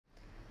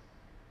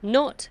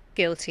Not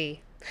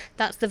guilty.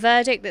 That's the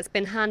verdict that's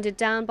been handed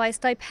down by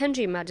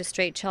Stipendiary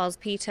Magistrate Charles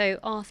Pitto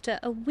after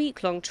a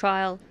week-long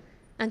trial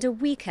and a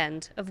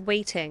weekend of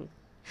waiting.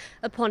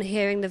 Upon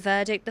hearing the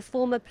verdict, the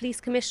former police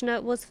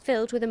commissioner was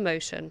filled with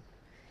emotion.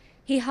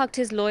 He hugged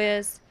his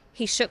lawyers,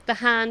 he shook the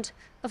hand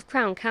of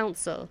Crown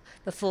Counsel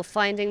before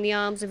finding the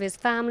arms of his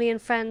family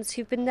and friends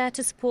who've been there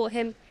to support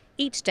him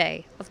each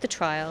day of the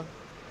trial.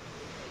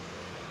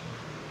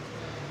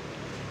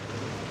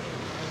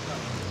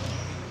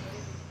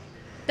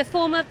 The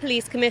former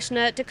police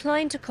commissioner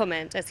declined to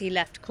comment as he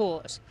left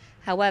court.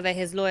 However,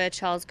 his lawyer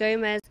Charles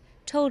Gomez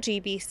told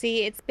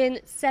GBC it's been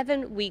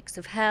 7 weeks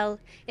of hell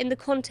in the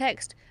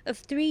context of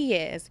 3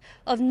 years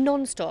of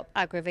non-stop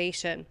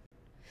aggravation.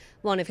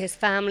 One of his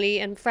family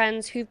and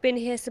friends who've been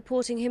here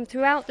supporting him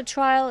throughout the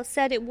trial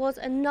said it was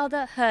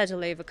another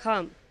hurdle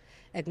overcome,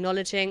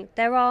 acknowledging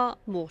there are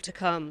more to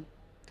come.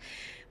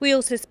 We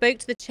also spoke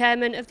to the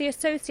chairman of the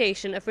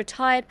Association of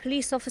Retired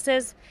Police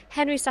Officers,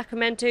 Henry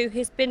Sacramento,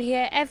 who's been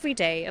here every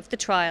day of the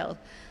trial.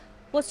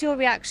 What's your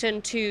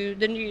reaction to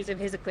the news of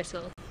his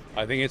acquittal?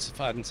 I think it's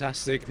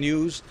fantastic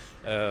news.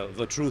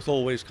 The truth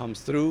always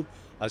comes through.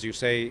 As you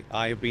say,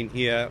 I have been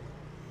here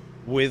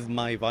with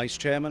my vice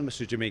chairman,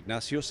 Mr Jim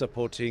Ignacio,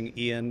 supporting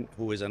Ian,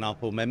 who is an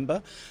APO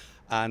member,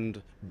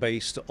 and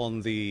based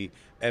on the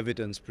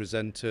evidence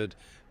presented,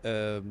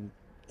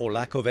 or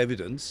lack of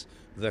evidence,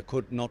 there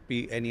could not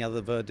be any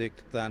other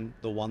verdict than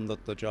the one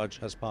that the judge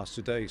has passed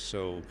today.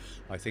 So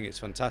I think it's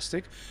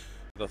fantastic.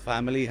 The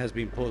family has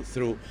been put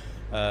through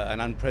an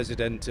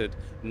unprecedented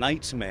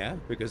nightmare,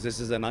 because this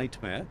is a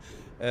nightmare,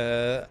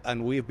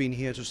 and we've been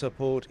here to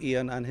support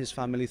Ian and his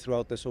family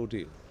throughout this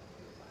ordeal.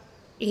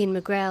 Ian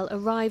McGrail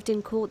arrived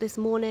in court this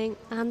morning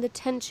and the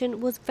tension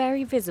was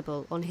very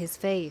visible on his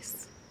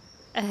face.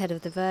 Ahead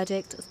of the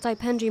verdict,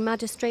 Stipendiary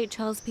Magistrate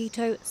Charles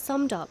Pitto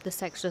summed up the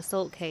sexual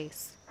assault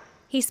case.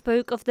 He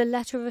spoke of the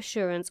letter of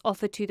assurance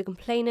offered to the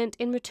complainant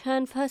in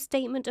return for her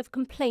statement of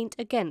complaint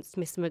against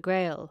Mr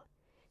McGrail.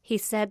 He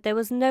said there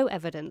was no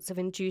evidence of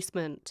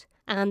inducement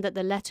and that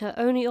the letter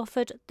only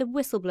offered the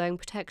whistleblowing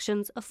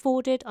protections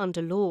afforded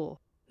under law.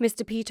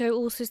 Mr Pitto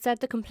also said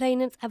the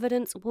complainant's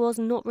evidence was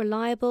not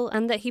reliable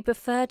and that he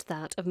preferred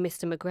that of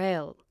Mr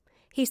McGrail.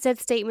 He said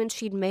statements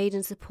she'd made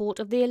in support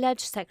of the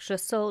alleged sexual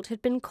assault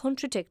had been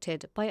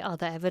contradicted by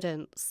other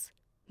evidence.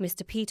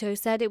 Mr Pitto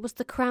said it was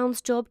the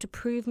Crown's job to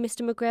prove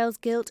Mr McGrail's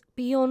guilt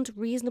beyond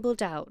reasonable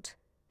doubt,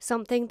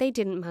 something they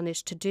didn't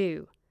manage to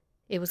do.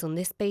 It was on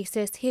this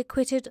basis he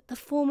acquitted the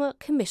former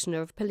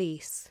Commissioner of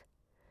Police.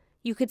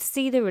 You could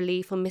see the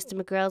relief on Mr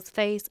McGrail's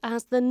face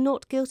as the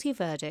not guilty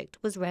verdict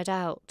was read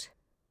out.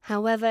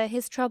 However,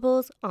 his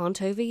troubles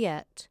aren't over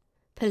yet.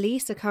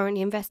 Police are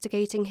currently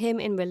investigating him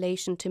in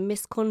relation to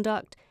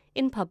misconduct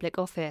in public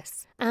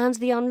office and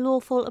the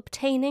unlawful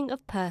obtaining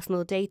of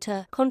personal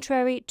data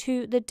contrary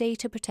to the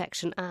Data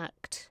Protection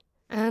Act.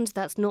 And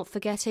that's not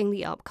forgetting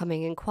the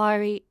upcoming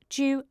inquiry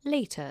due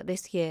later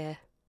this year.